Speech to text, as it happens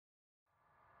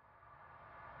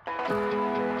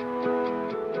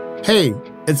Hey,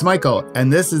 it's Michael,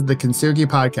 and this is the Kintsugi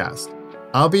Podcast.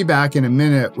 I'll be back in a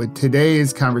minute with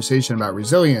today's conversation about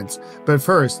resilience. But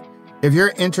first, if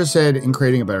you're interested in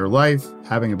creating a better life,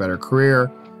 having a better career,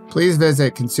 please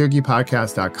visit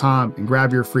KintsugiPodcast.com and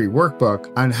grab your free workbook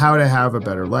on how to have a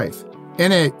better life.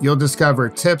 In it, you'll discover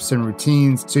tips and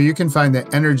routines so you can find the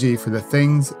energy for the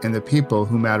things and the people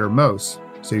who matter most,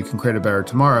 so you can create a better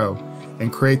tomorrow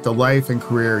and create the life and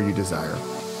career you desire.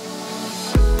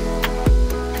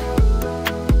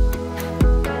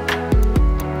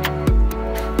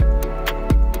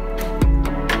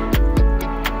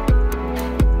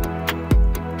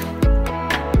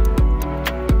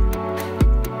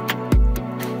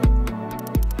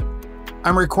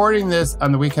 I'm recording this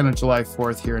on the weekend of July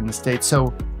 4th here in the States,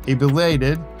 so a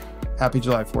belated Happy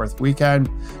July 4th weekend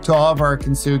to all of our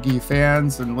Kintsugi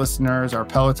fans and listeners, our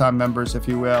Peloton members, if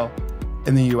you will,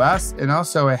 in the US, and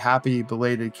also a happy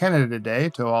belated Canada Day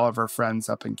to all of our friends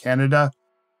up in Canada.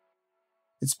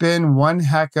 It's been one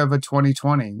heck of a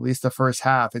 2020, at least the first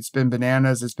half. It's been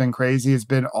bananas, it's been crazy, it's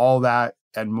been all that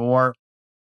and more.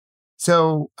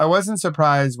 So I wasn't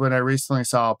surprised when I recently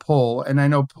saw a poll, and I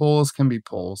know polls can be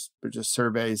polls, but just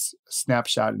surveys, a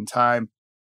snapshot in time,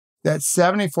 that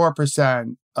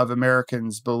 74% of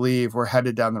Americans believe we're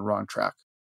headed down the wrong track.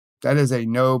 That is a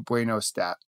no bueno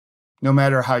stat, no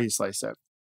matter how you slice it.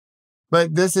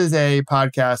 But this is a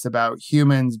podcast about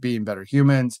humans being better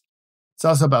humans. It's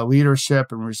also about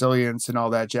leadership and resilience and all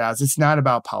that jazz. It's not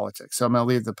about politics, so I'm going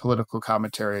to leave the political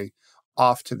commentary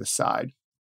off to the side.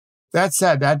 That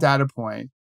said, that data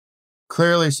point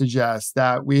clearly suggests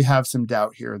that we have some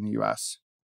doubt here in the US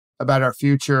about our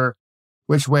future,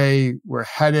 which way we're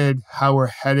headed, how we're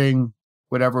heading,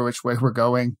 which way we're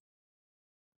going.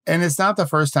 And it's not the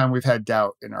first time we've had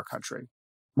doubt in our country.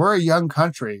 We're a young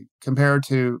country compared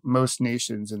to most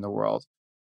nations in the world.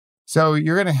 So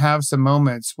you're going to have some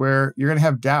moments where you're going to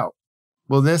have doubt.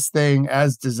 Will this thing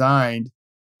as designed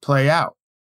play out?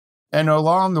 And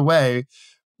along the way,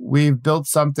 we've built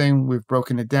something, we've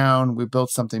broken it down, we've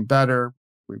built something better,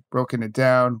 we've broken it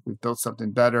down, we've built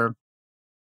something better.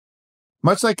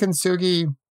 Much like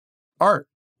Kintsugi art,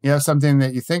 you have something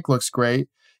that you think looks great,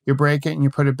 you break it and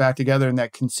you put it back together in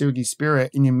that Kintsugi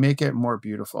spirit and you make it more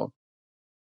beautiful.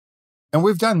 And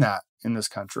we've done that in this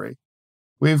country.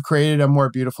 We've created a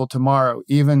more beautiful tomorrow,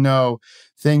 even though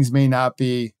things may not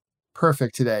be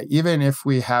perfect today, even if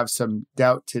we have some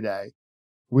doubt today.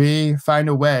 We find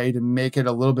a way to make it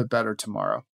a little bit better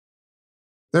tomorrow.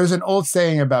 There's an old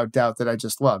saying about doubt that I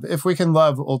just love. If we can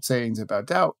love old sayings about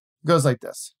doubt, it goes like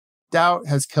this. Doubt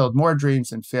has killed more dreams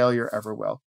than failure ever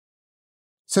will.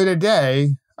 So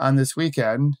today, on this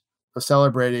weekend of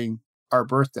celebrating our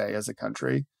birthday as a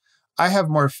country, I have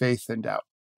more faith than doubt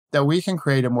that we can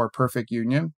create a more perfect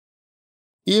union,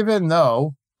 even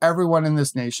though everyone in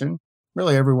this nation,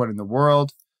 really everyone in the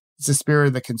world, it's the spirit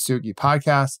of the Kintsugi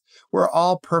Podcast. We're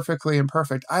all perfectly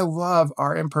imperfect. I love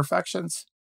our imperfections.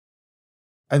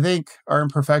 I think our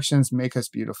imperfections make us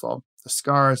beautiful. The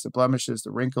scars, the blemishes, the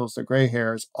wrinkles, the gray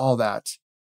hairs, all that.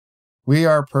 We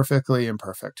are perfectly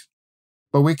imperfect.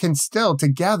 But we can still,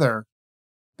 together,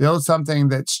 build something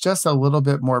that's just a little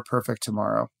bit more perfect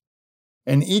tomorrow.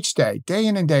 And each day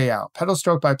in and day out, pedal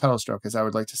stroke by pedal stroke, as I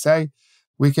would like to say,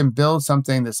 we can build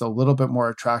something that's a little bit more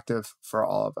attractive for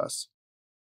all of us.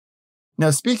 Now,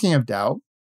 speaking of doubt,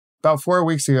 about 4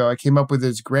 weeks ago, I came up with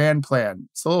this grand plan.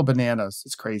 It's a little bananas.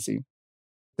 It's crazy.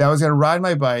 That I was going to ride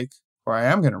my bike, or I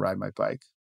am going to ride my bike,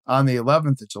 on the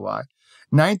 11th of July,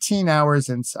 19 hours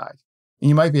inside. And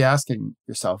you might be asking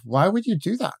yourself, why would you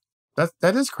do that?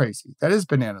 That is crazy. That is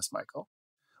bananas, Michael.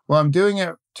 Well, I'm doing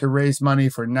it to raise money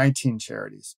for 19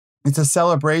 charities. It's a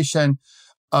celebration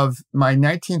of my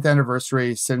 19th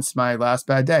anniversary since my last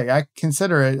bad day. I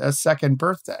consider it a second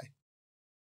birthday.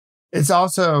 It's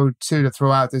also to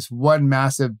throw out this one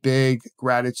massive, big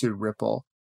gratitude ripple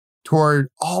toward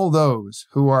all those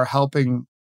who are helping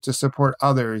to support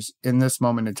others in this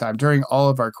moment in time during all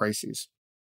of our crises.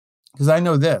 Because I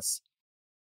know this,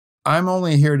 I'm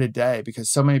only here today because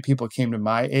so many people came to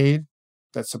my aid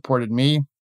that supported me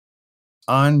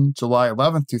on July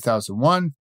 11th,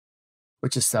 2001,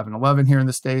 which is 7-Eleven here in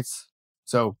the States.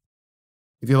 So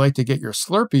if you like to get your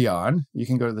Slurpee on, you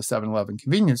can go to the 7-Eleven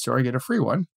convenience store and get a free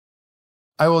one.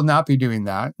 I will not be doing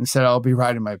that. Instead, I'll be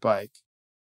riding my bike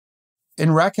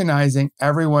and recognizing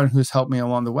everyone who's helped me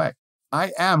along the way.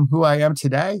 I am who I am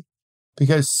today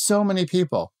because so many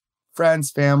people, friends,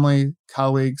 family,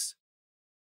 colleagues,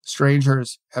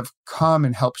 strangers have come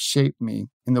and helped shape me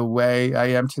in the way I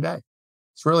am today.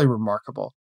 It's really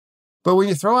remarkable. But when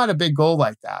you throw out a big goal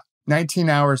like that,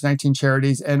 19 hours, 19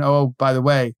 charities, and oh, by the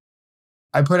way,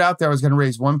 I put out there I was going to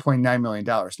raise $1.9 million.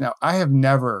 Now, I have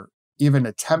never even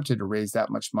attempted to raise that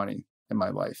much money in my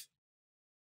life.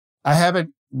 I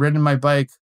haven't ridden my bike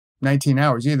 19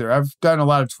 hours either. I've done a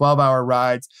lot of 12-hour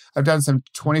rides. I've done some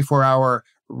 24-hour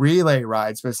relay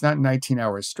rides, but it's not 19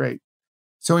 hours straight.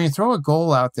 So when you throw a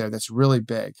goal out there that's really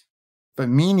big, but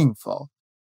meaningful,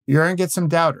 you're going to get some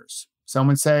doubters. Some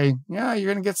would say, yeah,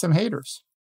 you're going to get some haters.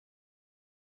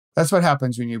 That's what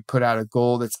happens when you put out a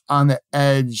goal that's on the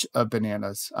edge of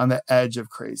bananas, on the edge of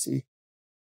crazy.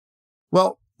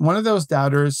 Well, one of those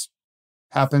doubters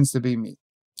happens to be me.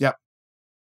 Yep.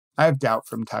 I have doubt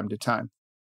from time to time.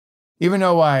 Even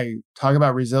though I talk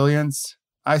about resilience,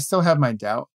 I still have my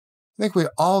doubt. I think we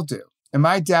all do. And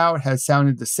my doubt has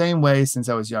sounded the same way since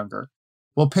I was younger.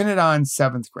 We'll pin it on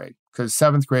 7th grade, because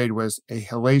 7th grade was a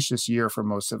hellacious year for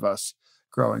most of us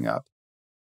growing up.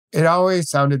 It always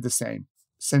sounded the same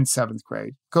since 7th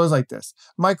grade. It goes like this.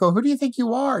 Michael, who do you think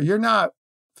you are? You're not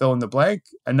fill in the blank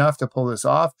enough to pull this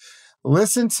off.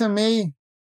 Listen to me.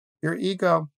 Your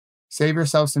ego. Save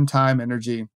yourself some time,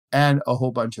 energy, and a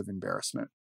whole bunch of embarrassment.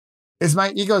 It's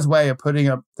my ego's way of putting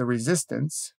up the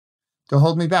resistance to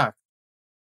hold me back,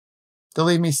 to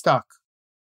leave me stuck,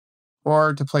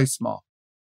 or to play small.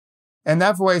 And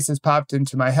that voice has popped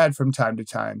into my head from time to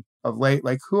time of late,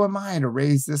 like, who am I to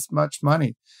raise this much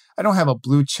money? I don't have a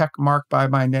blue check mark by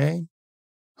my name.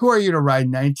 Who are you to ride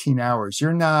 19 hours?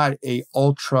 You're not a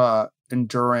ultra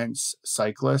endurance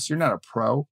cyclist. You're not a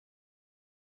pro.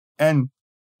 And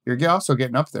you're also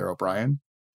getting up there, O'Brien.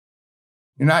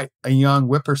 You're not a young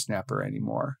whippersnapper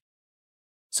anymore.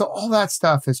 So all that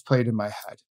stuff has played in my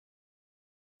head.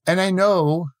 And I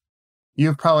know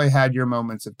you've probably had your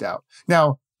moments of doubt.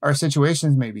 Now, our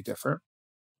situations may be different.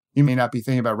 You may not be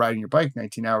thinking about riding your bike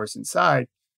 19 hours inside.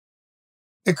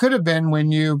 It could have been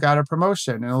when you got a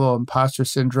promotion and a little imposter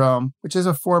syndrome, which is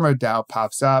a form of doubt,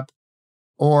 pops up.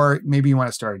 Or maybe you want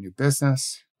to start a new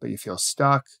business, but you feel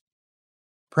stuck.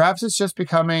 Perhaps it's just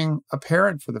becoming a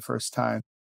parent for the first time.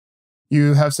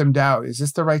 You have some doubt. Is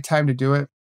this the right time to do it?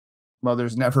 Well,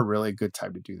 there's never really a good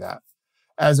time to do that.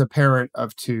 As a parent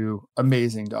of 2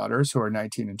 amazing daughters who are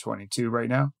 19 and 22 right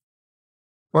now.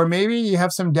 Or maybe you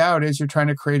have some doubt as you're trying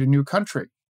to create a new country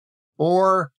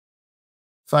or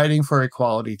fighting for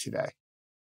equality today.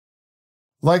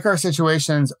 Like our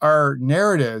situations, our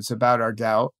narratives about our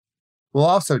doubt will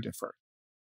also differ.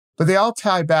 But they all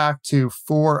tie back to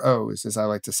 4 O's, as I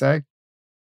like to say.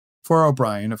 For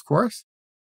O'Brien, of course.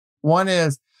 One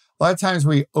is, a lot of times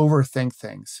we overthink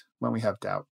things when we have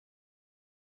doubt.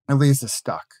 It leaves us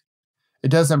stuck. It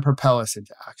doesn't propel us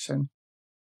into action.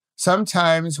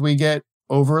 Sometimes we get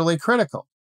overly critical,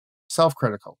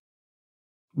 self-critical,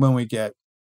 when we get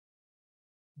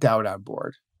doubt on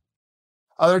board.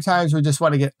 Other times we just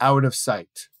want to get out of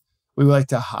sight. We like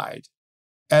to hide.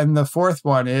 And the 4th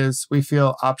one is we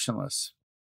feel optionless.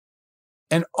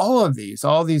 And all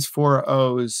these 4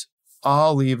 O's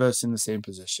all leave us in the same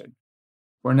position.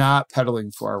 We're not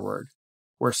pedaling forward.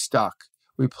 We're stuck.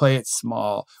 We play it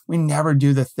small. We never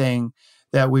do the thing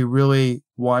that we really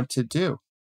want to do.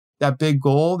 That big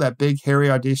goal, that big,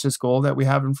 hairy, audacious goal that we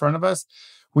have in front of us,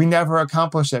 we never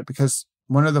accomplish it because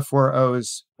one of the 4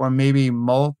 O's, or maybe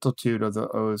multitude of the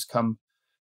O's, come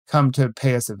to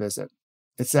pay us a visit.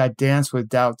 It's that dance with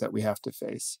doubt that we have to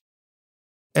face.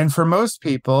 And for most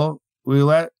people, we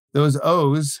let those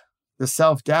O's, the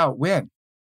self-doubt, win.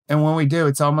 And when we do,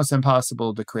 it's almost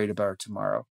impossible to create a better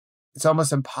tomorrow. It's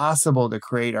almost impossible to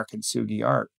create our Kintsugi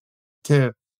art,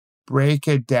 to break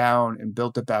it down and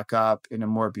build it back up in a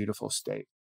more beautiful state.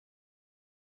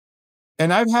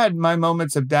 And I've had my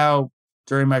moments of doubt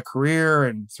during my career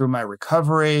and through my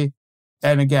recovery.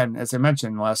 And again, as I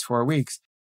mentioned, in the last 4 weeks.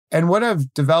 And what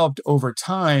I've developed over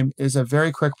time is a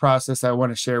very quick process I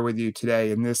want to share with you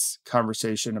today in this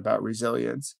conversation about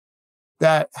resilience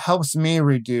that helps me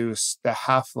reduce the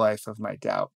half-life of my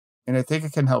doubt. And I think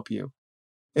it can help you.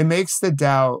 It makes the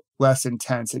doubt less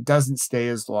intense. It doesn't stay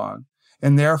as long.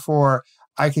 And therefore,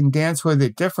 I can dance with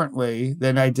it differently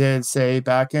than I did, say,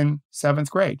 back in 7th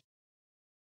grade.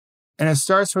 And it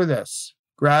starts with this,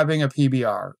 grabbing a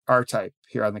PBR, R-type,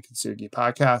 here on the Kintsugi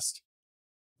Podcast,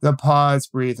 the pause,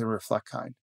 breathe, and reflect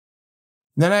kind.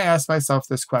 Then I ask myself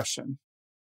this question,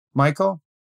 Michael,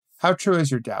 how true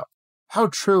is your doubt? How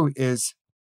true is,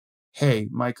 hey,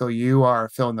 Michael, you are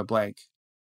fill in the blank,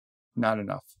 not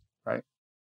enough, right?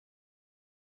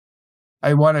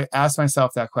 I want to ask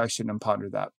myself that question and ponder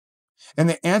that. And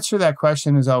the answer to that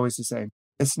question is always the same.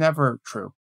 It's never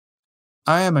true.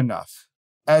 I am enough,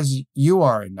 as you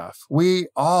are enough. We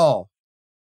all,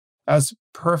 as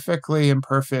perfectly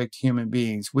imperfect human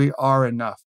beings, we are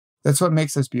enough. That's what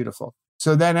makes us beautiful.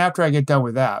 So then after I get done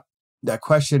with that, that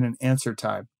question and answer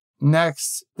time.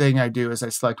 Next thing I do is I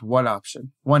select one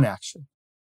option, one action.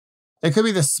 It could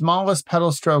be the smallest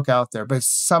pedal stroke out there, but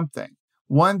something,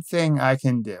 one thing I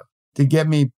can do to get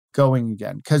me going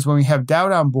again. Because when we have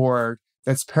doubt on board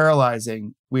that's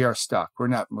paralyzing, we are stuck. We're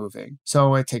not moving.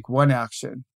 So I take one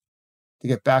action to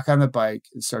get back on the bike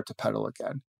and start to pedal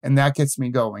again. And that gets me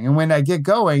going. And when I get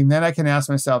going, then I can ask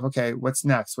myself, okay, what's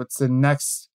next? What's the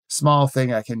next small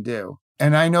thing I can do?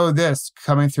 And I know this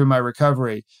coming through my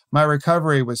recovery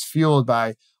was fueled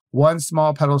by one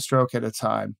small pedal stroke at a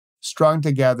time, strung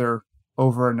together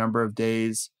over a number of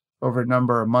days, over a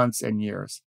number of months and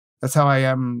years. That's how I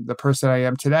am the person I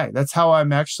am today. That's how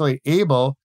I'm actually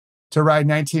able to ride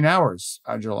 19 hours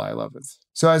on July 11th.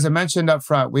 So as I mentioned up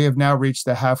front, we have now reached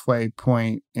the halfway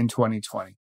point in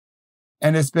 2020.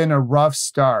 And it's been a rough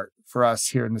start for us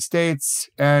here in the States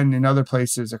and in other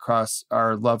places across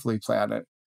our lovely planet.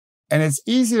 And it's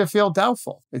easy to feel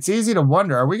doubtful. It's easy to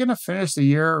wonder, are we going to finish the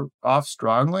year off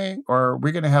strongly, or are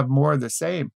we going to have more of the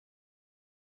same?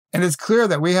 And it's clear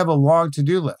that we have a long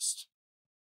to-do list.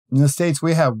 In the States,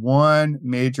 we have one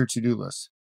major to-do list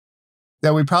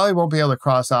that we probably won't be able to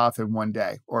cross off in one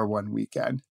day or one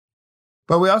weekend.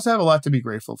 But we also have a lot to be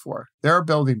grateful for. There are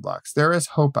building blocks. There is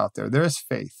hope out there. There is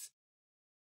faith.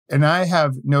 And I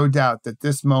have no doubt that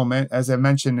this moment, as I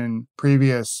mentioned in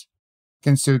previous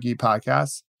Kintsugi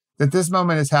podcasts, that this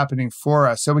moment is happening for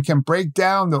us so we can break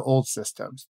down the old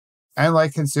systems and,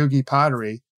 like Kintsugi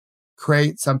pottery,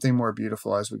 create something more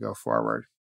beautiful as we go forward.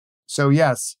 So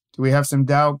yes, do we have some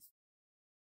doubt?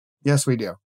 Yes, we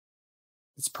do.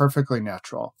 It's perfectly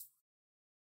natural.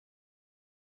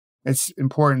 It's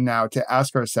important now to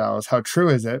ask ourselves, how true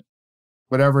is it,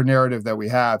 whatever narrative that we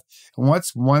have, and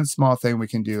what's one small thing we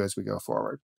can do as we go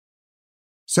forward?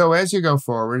 So as you go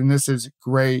forward, and this is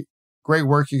great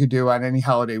work you could do on any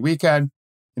holiday weekend,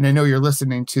 and I know you're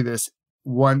listening to this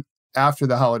one after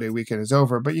the holiday weekend is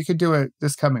over, but you could do it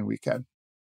this coming weekend.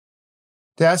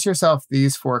 To ask yourself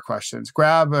these 4 questions.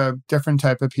 Grab a different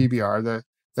type of PBR,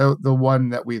 the one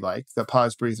that we like, the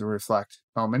pause, breathe, and reflect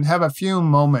moment. Have a few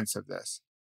moments of this.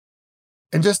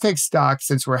 And just take stock,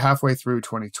 since we're halfway through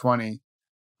 2020,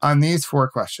 on these 4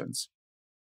 questions.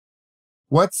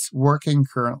 What's working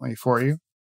currently for you?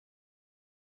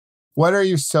 What are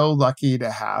you so lucky to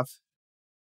have?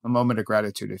 A moment of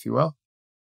gratitude, if you will.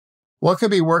 What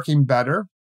could be working better?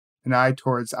 An eye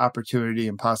towards opportunity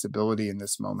and possibility in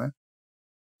this moment.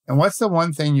 And what's the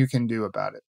one thing you can do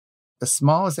about it? As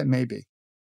small as it may be.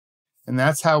 And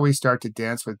that's how we start to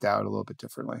dance with doubt a little bit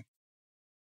differently.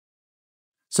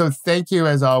 So thank you,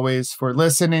 as always, for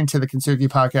listening to the Kintsugi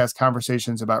Podcast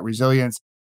Conversations about Resilience.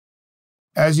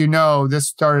 As you know, this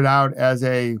started out as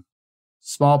a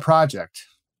small project.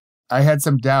 I had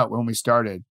some doubt when we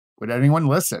started. Would anyone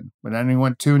listen? Would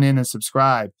anyone tune in and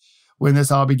subscribe when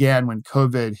this all began, when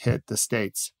COVID hit the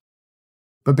States?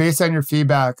 But based on your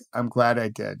feedback, I'm glad I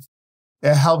did.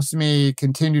 It helps me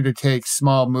continue to take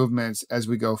small movements as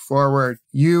we go forward.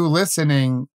 You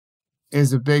listening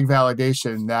is a big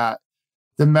validation that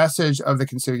the message of the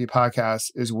Kintsugi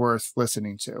Podcast is worth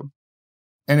listening to.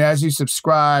 And as you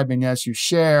subscribe and as you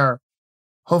share,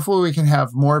 hopefully we can have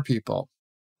more people,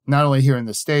 not only here in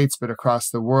the States, but across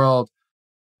the world,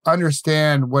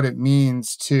 understand what it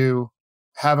means to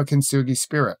have a Kintsugi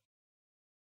spirit,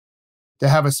 to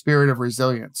have a spirit of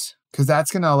resilience, because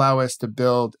that's going to allow us to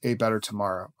build a better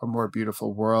tomorrow, a more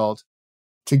beautiful world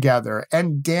together,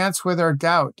 and dance with our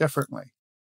doubt differently.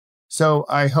 So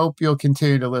I hope you'll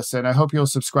continue to listen. I hope you'll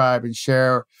subscribe and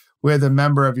share with a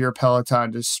member of your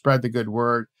Peloton to spread the good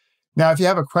word. Now, if you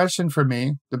have a question for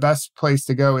me, the best place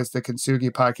to go is the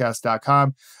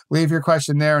KintsugiPodcast.com. Leave your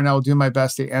question there, and I'll do my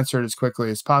best to answer it as quickly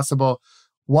as possible.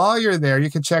 While you're there,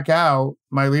 you can check out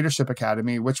my Leadership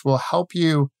Academy, which will help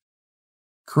you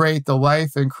create the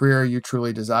life and career you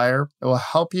truly desire. It will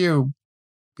help you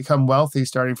become wealthy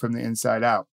starting from the inside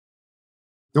out.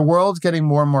 The world's getting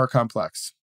more and more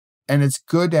complex, and it's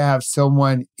good to have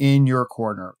someone in your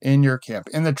corner, in your camp,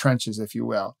 in the trenches, if you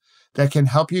will, that can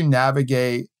help you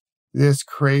navigate this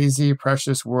crazy,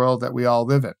 precious world that we all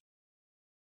live in.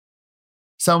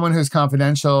 Someone who's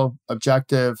confidential,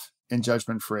 objective, and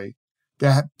judgment-free,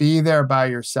 to be there by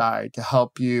your side to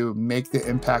help you make the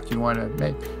impact you want to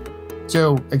make.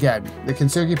 So again, the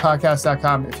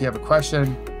KintsugiPodcast.com if you have a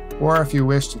question, or if you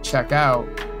wish to check out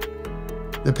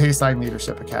the Paceline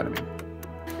Leadership Academy.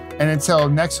 And until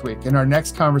next week, in our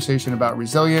next conversation about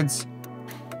resilience,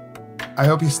 I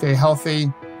hope you stay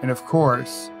healthy. And of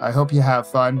course, I hope you have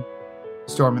fun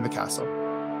storming the castle.